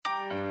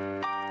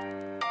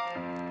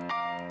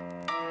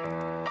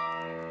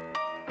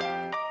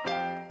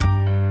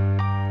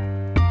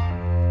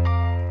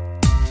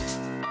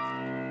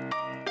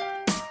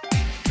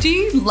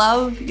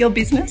love your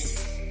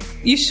business?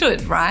 You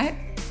should, right?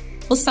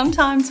 Well,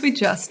 sometimes we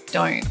just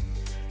don't.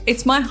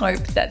 It's my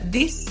hope that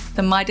this,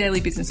 the My Daily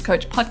Business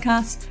Coach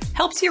podcast,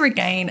 helps you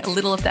regain a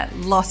little of that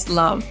lost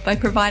love by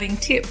providing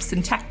tips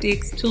and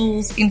tactics,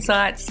 tools,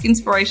 insights,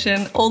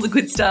 inspiration, all the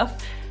good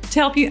stuff to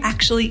help you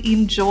actually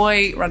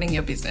enjoy running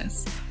your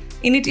business.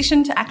 In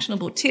addition to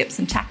actionable tips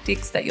and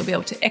tactics that you'll be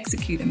able to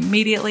execute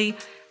immediately,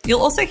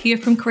 you'll also hear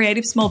from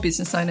creative small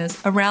business owners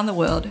around the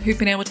world who've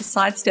been able to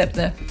sidestep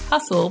the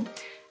hustle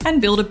and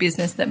build a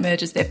business that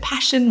merges their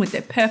passion with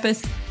their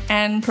purpose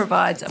and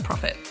provides a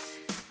profit.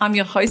 I'm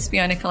your host,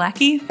 Fiona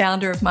Kalaki,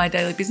 founder of My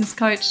Daily Business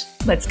Coach.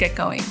 Let's get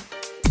going.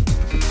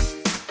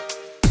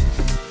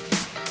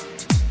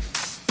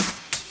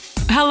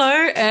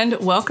 Hello and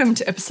welcome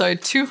to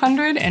episode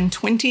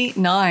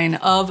 229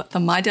 of the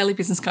My Daily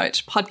Business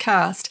Coach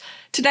podcast.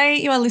 Today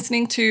you are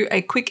listening to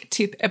a quick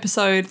tip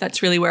episode.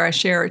 That's really where I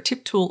share a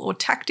tip, tool or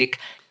tactic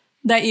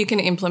that you can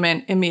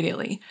implement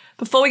immediately.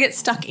 Before we get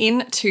stuck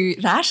into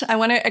that, I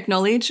want to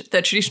acknowledge the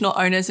traditional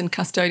owners and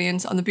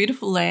custodians on the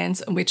beautiful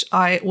lands on which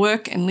I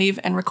work and live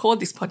and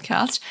record this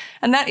podcast,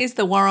 and that is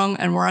the Wurrung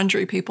and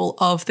Wurundjeri people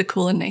of the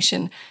Kulin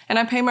Nation. And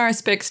I pay my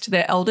respects to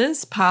their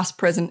elders, past,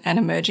 present and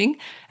emerging,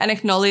 and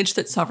acknowledge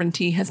that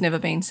sovereignty has never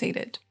been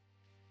ceded.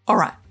 All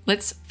right,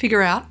 let's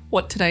figure out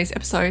what today's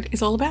episode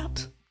is all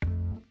about.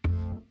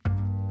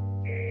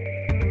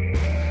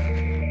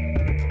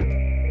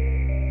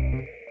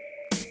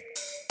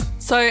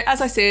 So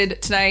as I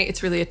said, today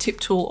it's really a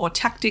tip, tool or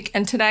tactic.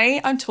 And today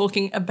I'm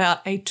talking about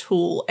a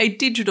tool, a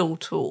digital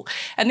tool.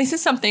 And this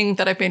is something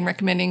that I've been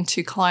recommending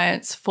to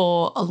clients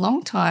for a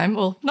long time.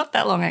 Well, not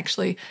that long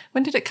actually.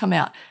 When did it come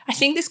out? I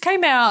think this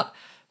came out,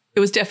 it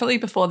was definitely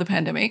before the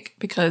pandemic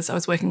because I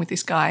was working with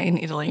this guy in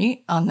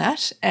Italy on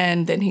that.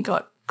 And then he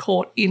got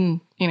caught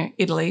in,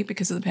 Italy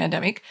because of the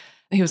pandemic.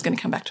 He was going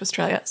to come back to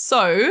Australia.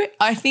 So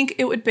I think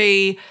it would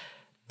be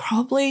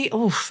probably,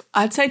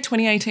 I'd say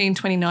 2018,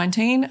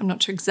 2019. I'm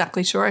not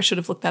exactly sure. I should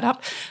have looked that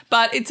up.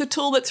 But it's a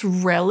tool that's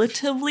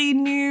relatively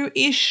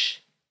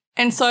new-ish.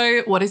 And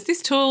so what is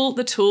this tool?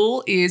 The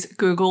tool is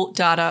Google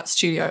Data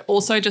Studio,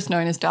 also just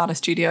known as Data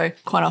Studio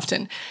quite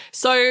often.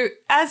 So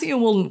as you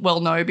will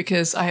well know,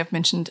 because I have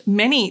mentioned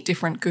many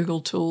different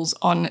Google tools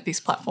on this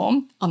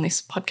platform, on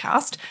this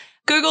podcast,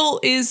 Google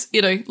is,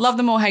 love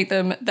them or hate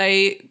them,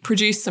 they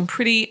produce some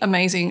pretty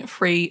amazing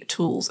free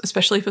tools,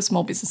 especially for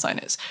small business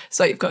owners.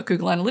 So you've got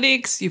Google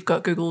Analytics, you've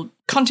got Google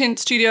Content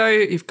Studio,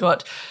 you've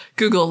got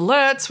Google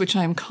Alerts, which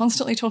I'm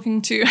constantly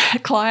talking to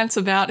clients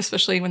about,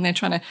 especially when they're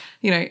trying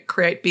to,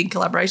 create big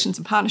collaborations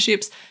and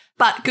partnerships.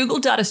 But Google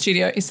Data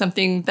Studio is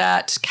something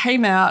that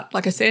came out,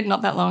 like I said,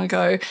 not that long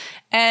ago,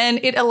 and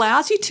it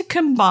allows you to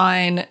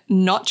combine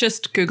not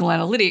just Google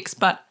Analytics,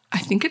 but I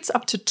think it's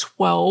up to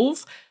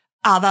 12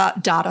 other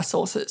data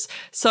sources.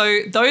 So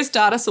those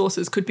data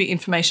sources could be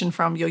information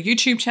from your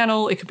YouTube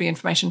channel. It could be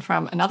information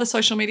from another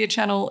social media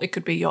channel. It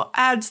could be your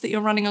ads that you're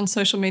running on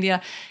social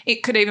media.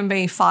 It could even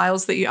be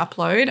files that you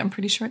upload. I'm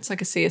pretty sure it's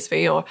like a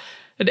CSV or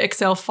an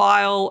Excel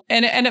file.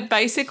 And it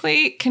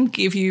basically can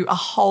give you a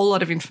whole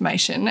lot of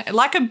information,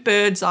 like a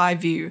bird's eye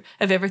view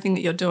of everything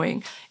that you're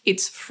doing.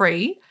 It's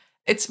free.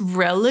 It's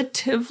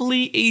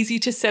relatively easy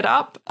to set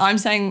up. I'm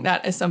saying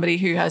that as somebody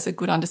who has a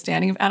good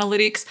understanding of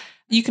analytics.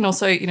 You can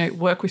also,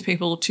 work with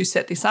people to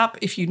set this up.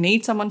 If you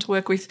need someone to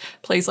work with,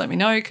 please let me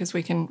know because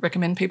we can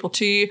recommend people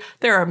to you.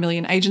 There are a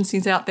million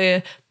agencies out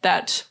there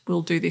that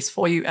will do this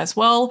for you as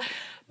well.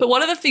 But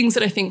one of the things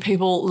that I think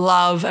people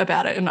love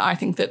about it, and I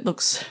think that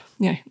looks,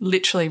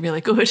 literally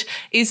really good,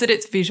 is that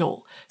it's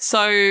visual.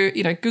 So,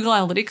 Google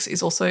Analytics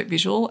is also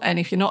visual. And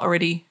if you're not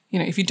already,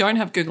 if you don't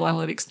have Google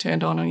Analytics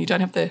turned on or you don't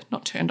have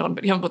not turned on,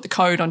 but you haven't put the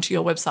code onto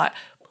your website,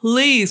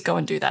 please go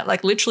and do that.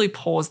 Like literally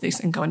pause this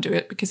and go and do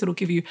it because it'll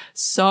give you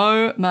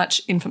so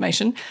much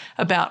information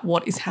about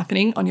what is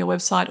happening on your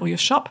website or your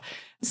shop.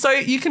 So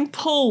you can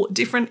pull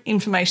different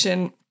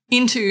information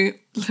into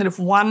kind of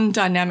one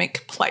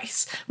dynamic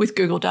place with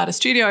Google Data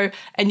Studio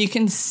and you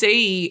can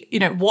see,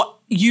 what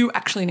you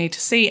actually need to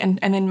see and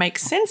then make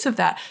sense of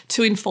that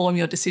to inform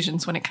your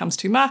decisions when it comes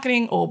to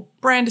marketing or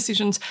brand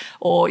decisions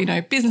or,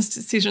 business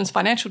decisions,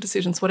 financial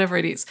decisions, whatever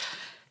it is.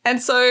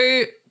 And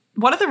so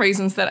one of the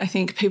reasons that I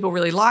think people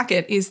really like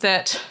it is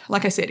that,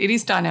 like I said, it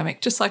is dynamic,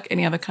 just like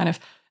any other kind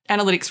of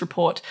analytics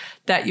report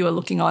that you are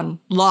looking on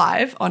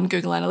live on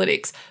Google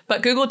Analytics.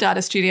 But Google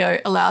Data Studio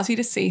allows you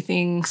to see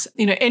things,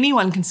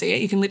 anyone can see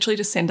it. You can literally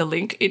just send a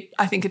link.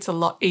 I think it's a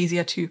lot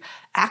easier to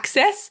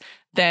access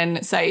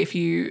than, say, if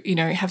you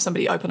have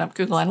somebody open up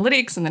Google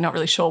Analytics and they're not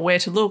really sure where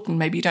to look and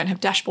maybe you don't have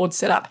dashboards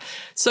set up.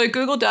 So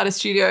Google Data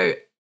Studio,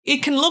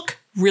 it can look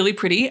really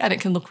pretty and it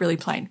can look really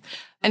plain.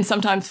 And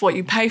sometimes what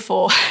you pay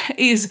for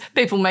is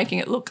people making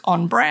it look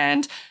on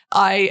brand.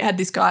 I had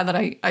this guy that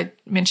I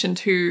mentioned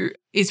who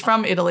is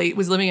from Italy,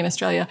 was living in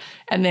Australia,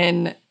 and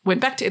then went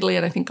back to Italy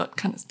and I think got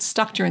kind of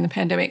stuck during the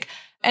pandemic.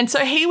 And so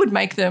he would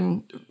make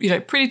them,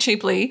 pretty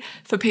cheaply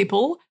for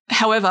people.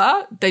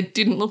 However, they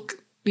didn't look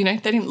they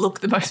didn't look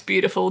the most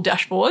beautiful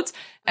dashboards.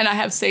 And I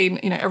have seen,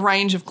 a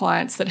range of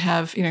clients that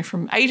have,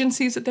 from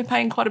agencies that they're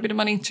paying quite a bit of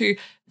money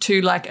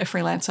to like a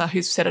freelancer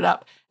who's set it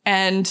up,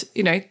 and,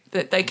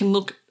 that they can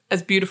look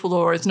as beautiful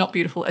or as not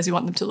beautiful as you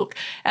want them to look.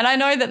 And I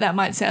know that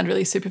might sound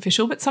really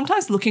superficial, but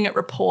sometimes looking at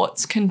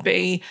reports can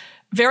be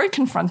very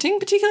confronting,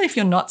 particularly if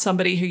you're not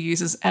somebody who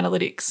uses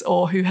analytics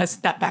or who has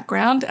that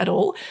background at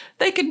all.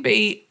 They can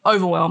be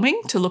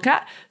overwhelming to look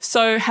at.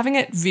 So having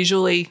it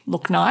visually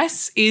look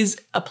nice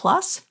is a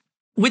plus.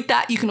 With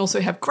that, you can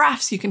also have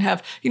graphs. You can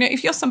have,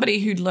 if you're somebody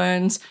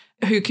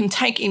who can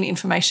take in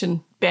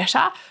information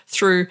better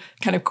through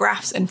kind of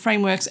graphs and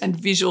frameworks and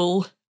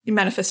visual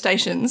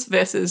manifestations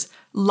versus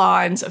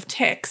lines of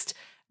text,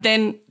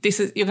 then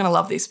you're going to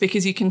love this,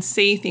 because you can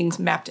see things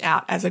mapped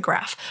out as a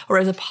graph or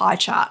as a pie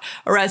chart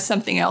or as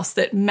something else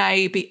that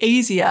may be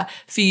easier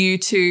for you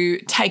to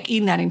take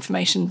in that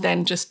information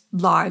than just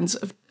lines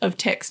of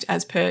text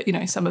as per,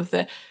 some of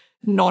the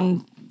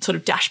sort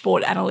of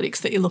dashboard analytics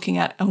that you're looking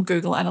at on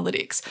Google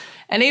Analytics.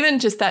 And even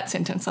just that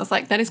sentence, I was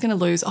like, that is going to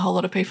lose a whole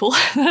lot of people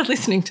that are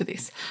listening to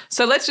this.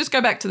 So let's just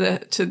go back to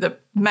the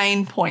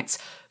main points.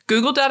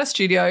 Google Data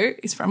Studio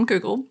is from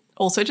Google,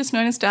 also just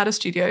known as Data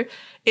Studio.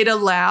 It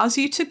allows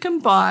you to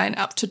combine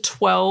up to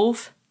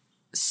 12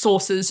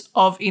 sources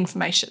of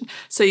information.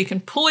 So you can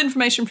pull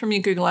information from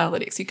your Google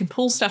Analytics. You can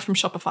pull stuff from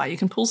Shopify. You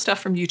can pull stuff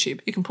from YouTube.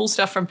 You can pull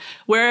stuff from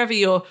wherever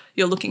you're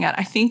looking at.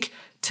 I think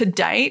to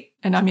date,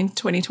 and I'm in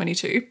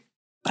 2022,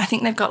 I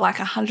think they've got like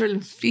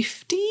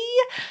 150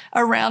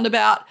 around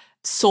about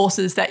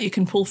sources that you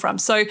can pull from.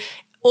 So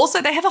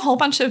also, they have a whole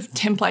bunch of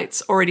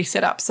templates already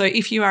set up. So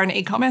if you are an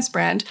e-commerce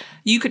brand,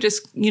 you could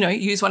just,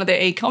 use one of their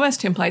e-commerce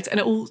templates, and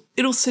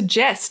it'll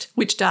suggest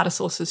which data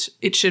sources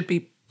it should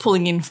be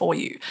pulling in for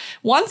you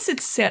once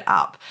it's set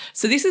up.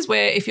 So this is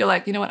where, if you're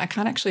like, I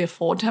can't actually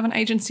afford to have an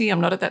agency, I'm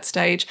not at that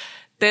stage,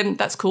 then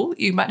that's cool.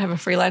 You might have a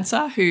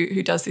freelancer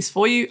who does this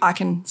for you. I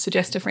can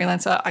suggest a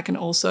freelancer. I can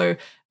also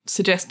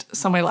suggest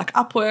somewhere like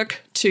Upwork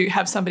to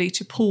have somebody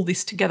to pull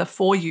this together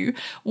for you.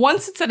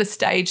 Once it's at a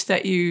stage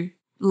that you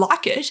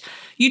like it,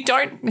 you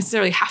don't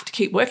necessarily have to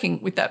keep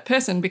working with that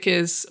person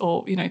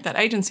or that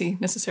agency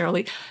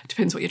necessarily. It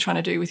depends what you're trying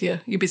to do with your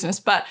business,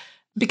 but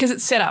because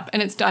it's set up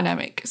and it's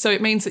dynamic. So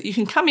it means that you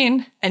can come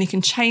in and you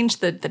can change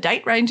the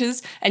date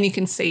ranges and you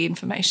can see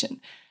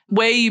information.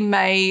 Where you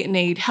may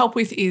need help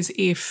with is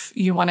if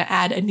you want to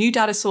add a new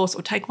data source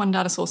or take one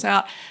data source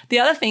out. The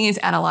other thing is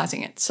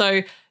analyzing it.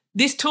 So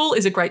this tool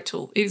is a great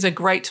tool. It is a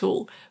great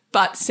tool.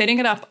 But setting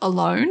it up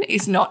alone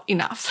is not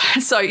enough.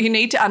 So you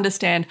need to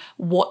understand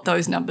what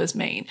those numbers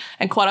mean.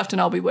 And quite often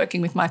I'll be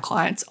working with my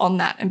clients on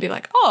that and be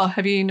like, oh,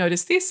 have you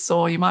noticed this?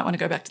 Or you might want to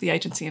go back to the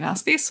agency and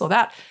ask this or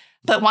that.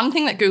 But one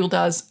thing that Google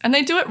does, and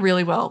they do it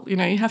really well, you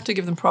have to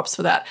give them props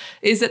for that,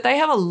 is that they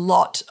have a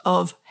lot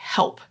of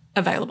help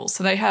available.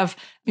 So they have,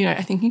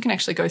 I think you can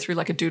actually go through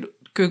like a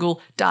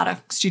Google Data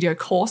Studio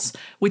course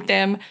with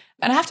them.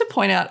 And I have to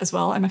point out as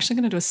well, I'm actually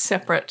going to do a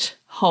separate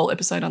whole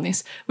episode on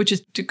this, which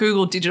is to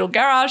Google Digital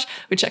Garage,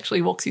 which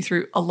actually walks you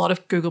through a lot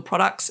of Google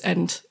products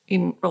and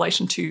in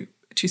relation to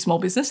small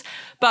business.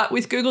 But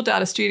with Google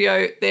Data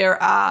Studio,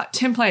 there are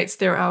templates,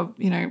 there are,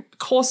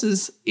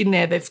 courses in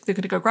there. They're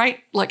going to go great,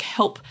 like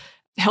help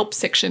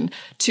section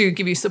to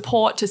give you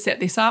support to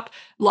set this up.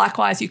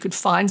 Likewise, you could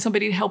find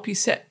somebody to help you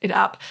set it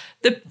up.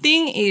 The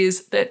thing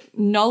is that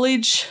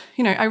knowledge,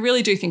 I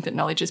really do think that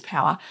knowledge is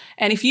power.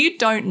 And if you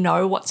don't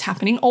know what's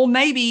happening, or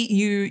maybe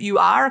you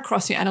are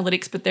across your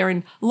analytics, but they're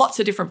in lots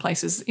of different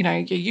places. Your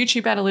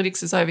YouTube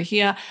analytics is over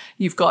here.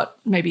 You've got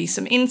maybe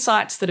some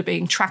insights that are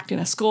being tracked in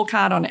a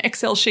scorecard on an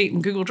Excel sheet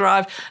in Google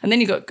Drive, and then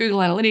you've got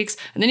Google Analytics,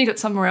 and then you've got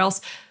somewhere else.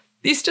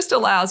 This just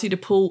allows you to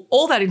pull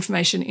all that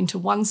information into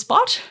one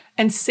spot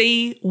and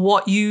see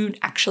what you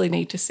actually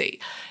need to see.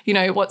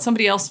 What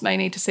somebody else may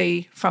need to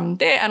see from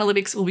their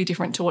analytics will be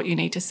different to what you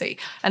need to see.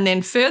 And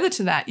then further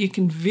to that, you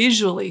can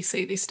visually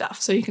see this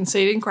stuff. So you can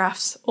see it in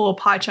graphs or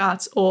pie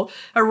charts or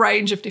a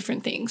range of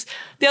different things.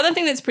 The other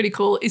thing that's pretty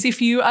cool is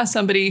if you are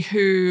somebody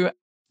who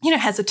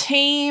has a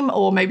team,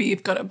 or maybe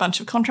you've got a bunch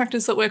of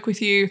contractors that work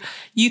with you,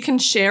 you can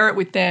share it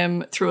with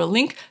them through a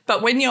link.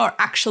 But when you're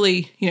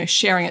actually,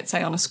 sharing it,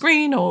 say on a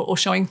screen or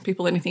showing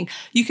people anything,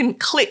 you can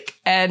click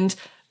and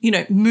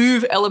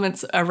move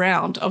elements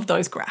around of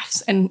those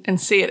graphs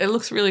and see it. It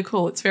looks really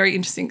cool. It's very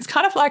interesting. It's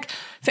kind of like,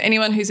 for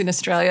anyone who's in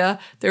Australia,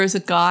 there is a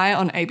guy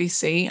on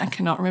ABC, I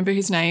cannot remember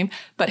his name,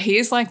 but he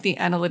is like the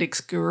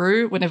analytics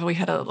guru. Whenever we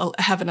have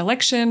an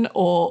election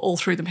or all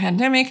through the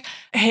pandemic,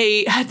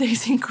 he had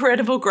these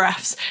incredible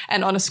graphs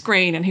and on a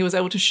screen, and he was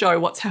able to show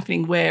what's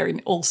happening where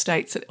in all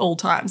states at all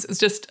times. It's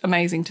just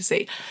amazing to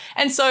see.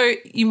 And so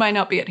you may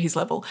not be at his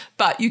level,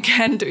 but you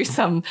can do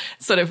some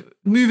sort of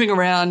moving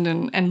around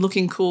and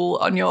looking cool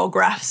on your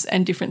graphs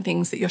and different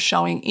things that you're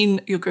showing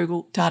in your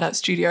Google Data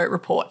Studio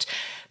report.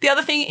 The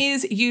other thing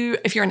is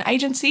if you're an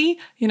agency,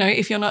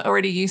 if you're not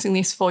already using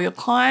this for your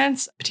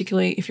clients,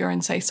 particularly if you're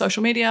in, say,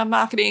 social media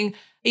marketing,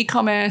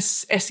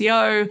 e-commerce,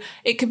 SEO,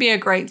 it could be a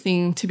great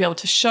thing to be able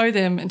to show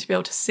them and to be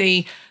able to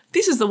see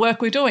this is the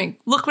work we're doing.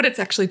 Look what it's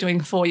actually doing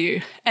for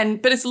you.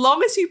 But as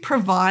long as you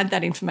provide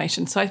that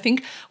information. So I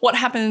think what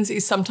happens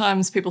is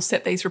sometimes people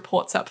set these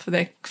reports up for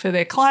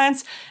their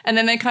clients, and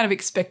then they kind of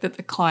expect that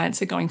the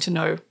clients are going to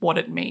know what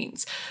it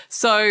means.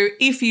 So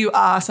if you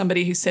are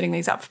somebody who's setting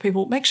these up for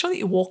people, make sure that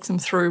you walk them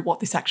through what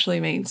this actually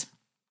means.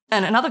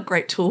 And another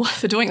great tool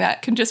for doing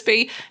that can just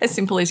be as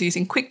simple as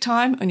using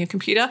QuickTime on your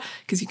computer,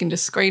 because you can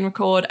just screen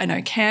record. I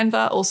know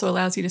Canva also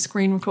allows you to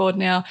screen record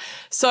now.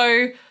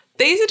 So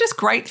these are just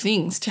great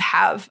things to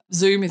have.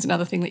 Zoom is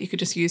another thing that you could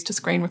just use to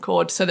screen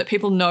record so that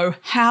people know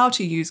how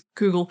to use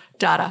Google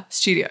Data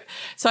Studio.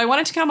 So I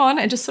wanted to come on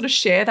and just sort of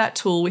share that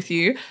tool with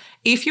you.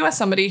 If you are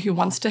somebody who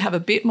wants to have a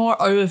bit more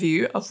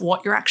overview of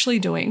what you're actually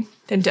doing,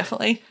 then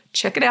definitely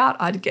check it out.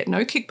 I'd get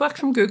no kickback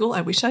from Google.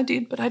 I wish I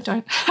did, but I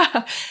don't.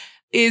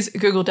 Is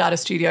Google Data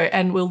Studio,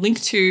 and we'll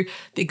link to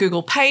the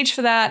Google page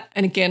for that.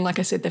 And again, like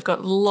I said, they've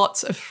got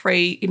lots of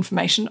free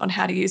information on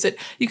how to use it.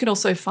 You can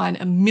also find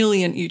a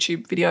million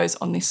YouTube videos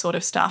on this sort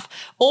of stuff.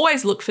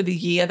 Always look for the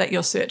year that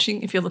you're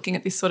searching if you're looking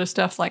at this sort of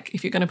stuff. Like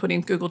if you're going to put in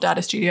Google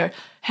Data Studio,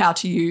 how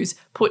to use,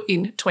 put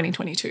in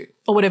 2022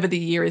 or whatever the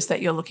year is that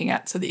you're looking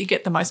at so that you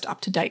get the most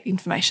up-to-date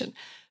information.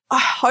 I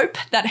hope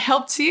that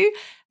helps you.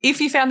 If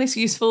you found this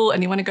useful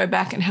and you want to go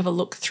back and have a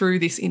look through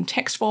this in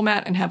text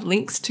format and have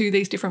links to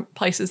these different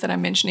places that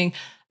I'm mentioning,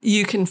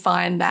 you can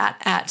find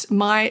that at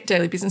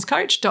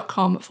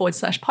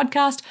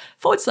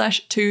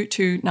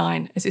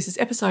mydailybusinesscoach.com/podcast/229, as this is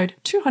episode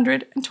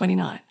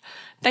 229.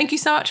 Thank you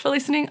so much for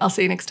listening. I'll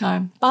see you next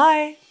time.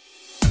 Bye.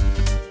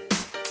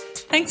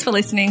 Thanks for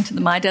listening to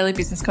the My Daily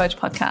Business Coach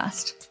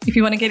podcast. If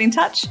you want to get in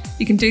touch,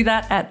 you can do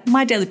that at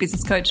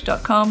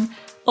mydailybusinesscoach.com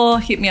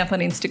or hit me up on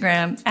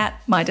Instagram at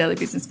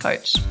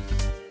mydailybusinesscoach.